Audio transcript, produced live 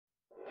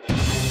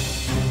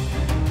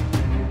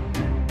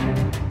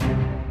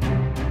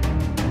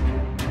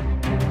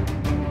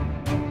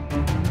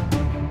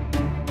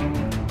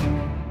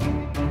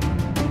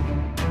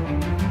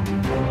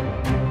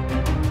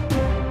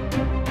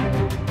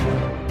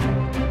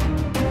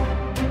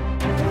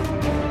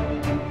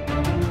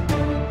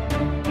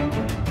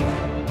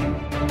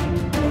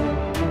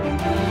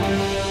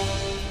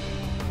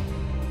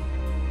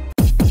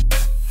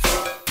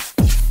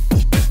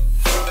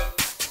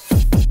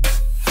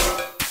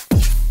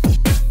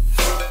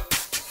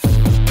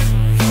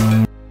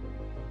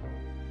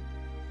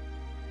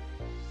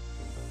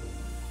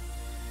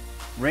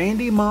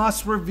Randy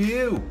Moss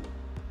review.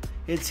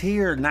 It's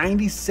here.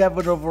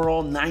 97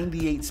 overall,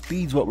 98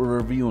 speeds, what we're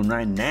reviewing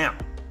right now.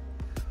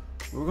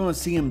 We're going to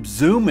see him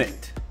zoom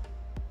it.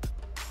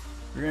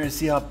 We're going to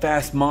see how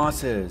fast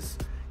Moss is.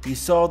 You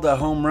saw the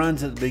home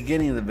runs at the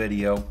beginning of the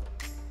video.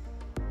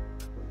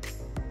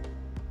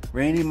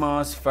 Randy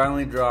Moss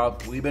finally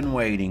dropped. We've been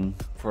waiting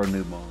for a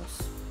new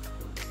Moss.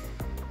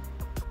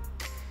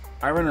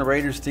 I run a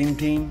Raiders theme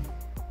team,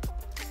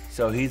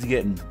 so he's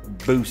getting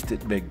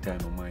boosted big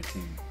time on my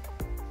team.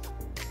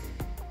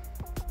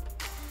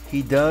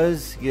 He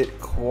does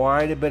get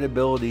quite a bit of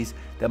abilities.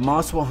 The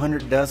Moss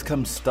 100 does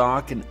come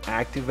stock and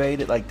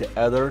activated like the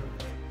other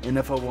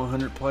NFL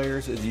 100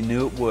 players, as you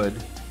knew it would.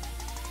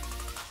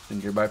 I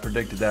think everybody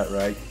predicted that,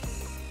 right?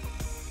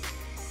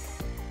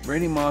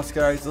 Randy Moss,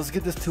 guys, let's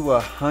get this to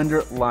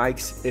 100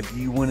 likes if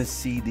you want to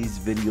see these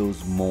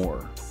videos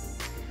more.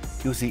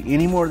 If you'll see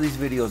any more of these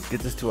videos, get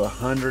this to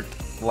 100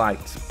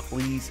 likes,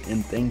 please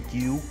and thank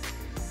you.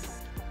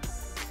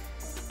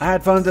 I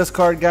had fun with this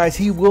card, guys.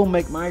 He will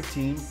make my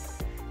team.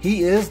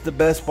 He is the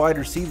best wide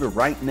receiver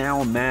right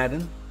now in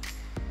Madden.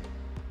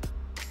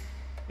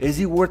 Is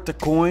he worth the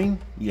coin?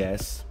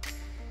 Yes.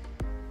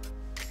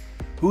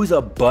 Who's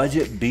a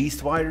budget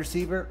beast wide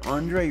receiver?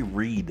 Andre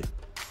Reed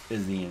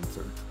is the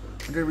answer.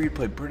 Andre Reed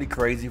played pretty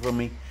crazy for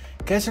me.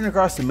 Catching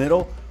across the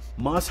middle,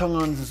 Moss hung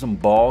on to some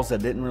balls I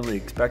didn't really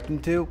expect him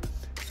to,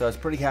 so I was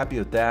pretty happy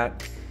with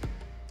that.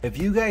 If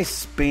you guys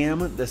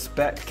spam the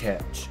spec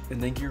catch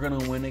and think you're going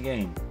to win a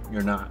game,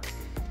 you're not.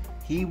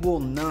 He will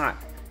not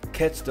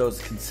catch those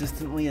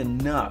consistently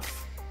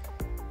enough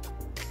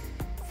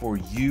for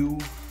you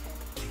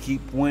to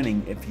keep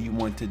winning if you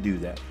want to do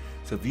that.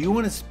 So if you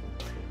want to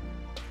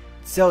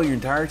sell your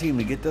entire team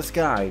to get this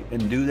guy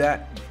and do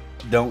that,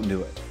 don't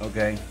do it,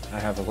 okay? I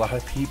have a lot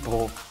of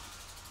people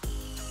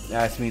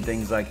ask me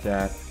things like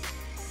that.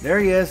 There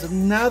he is,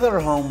 another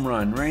home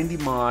run. Randy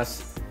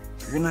Moss.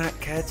 You're not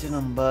catching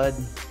him, bud.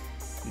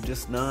 You're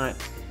just not.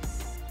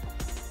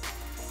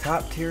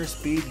 Top tier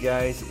speed,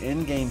 guys.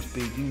 In-game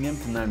speed. You can get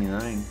him to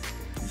 99.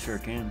 You sure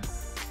can.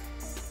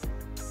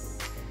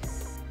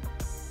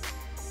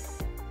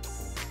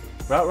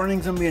 Route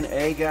running's going to be an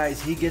A,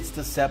 guys. He gets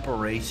the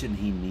separation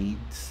he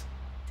needs.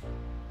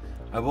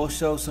 I will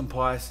show some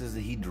passes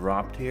that he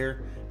dropped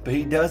here, but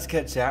he does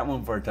catch that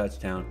one for a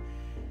touchdown.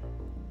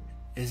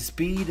 His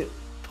speed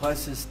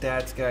plus his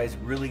stats, guys,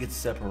 really gets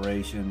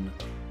separation.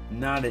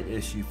 Not an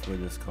issue for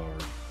this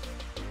card.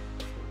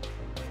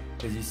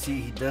 As you see,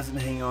 he doesn't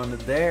hang on to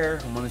there.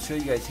 I'm going to show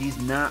you guys he's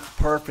not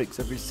perfect.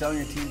 So if you're selling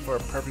your team for a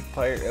perfect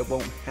player, it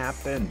won't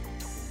happen.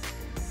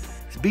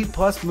 His B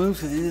plus moves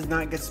because he does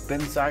not get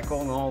spin cycle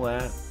and all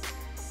that.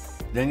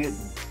 Then get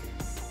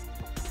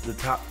the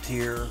top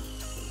tier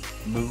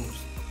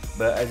moves.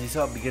 But as you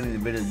saw at the beginning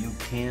of the video, you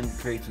can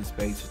create some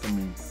space with them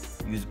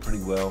and use it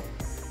pretty well.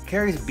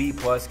 Carries B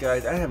plus,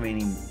 guys. I didn't have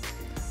any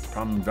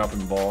problem dropping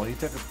the ball. He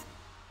took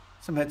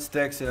some hit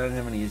sticks and I didn't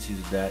have any issues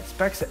with that.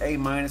 Specs at A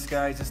minus,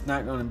 guys. It's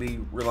not going to be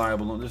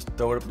reliable. Don't just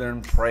throw it up there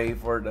and pray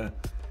for it to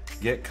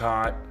get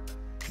caught.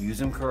 Use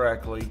them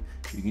correctly.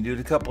 You can do it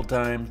a couple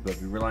times, but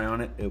if you rely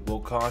on it, it will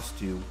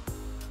cost you.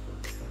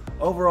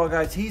 Overall,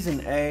 guys, he's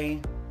an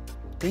A.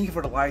 Thank you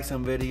for the likes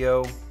on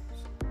video.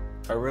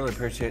 I really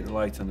appreciate the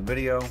likes on the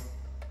video.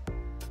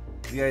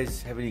 If you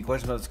guys have any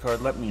questions about this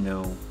card, let me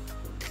know.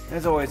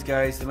 As always,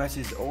 guys, the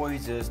message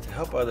always is to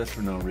help others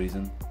for no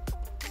reason.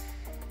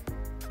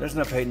 There's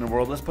enough hate in the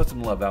world. Let's put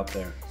some love out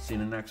there. See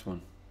you in the next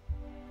one.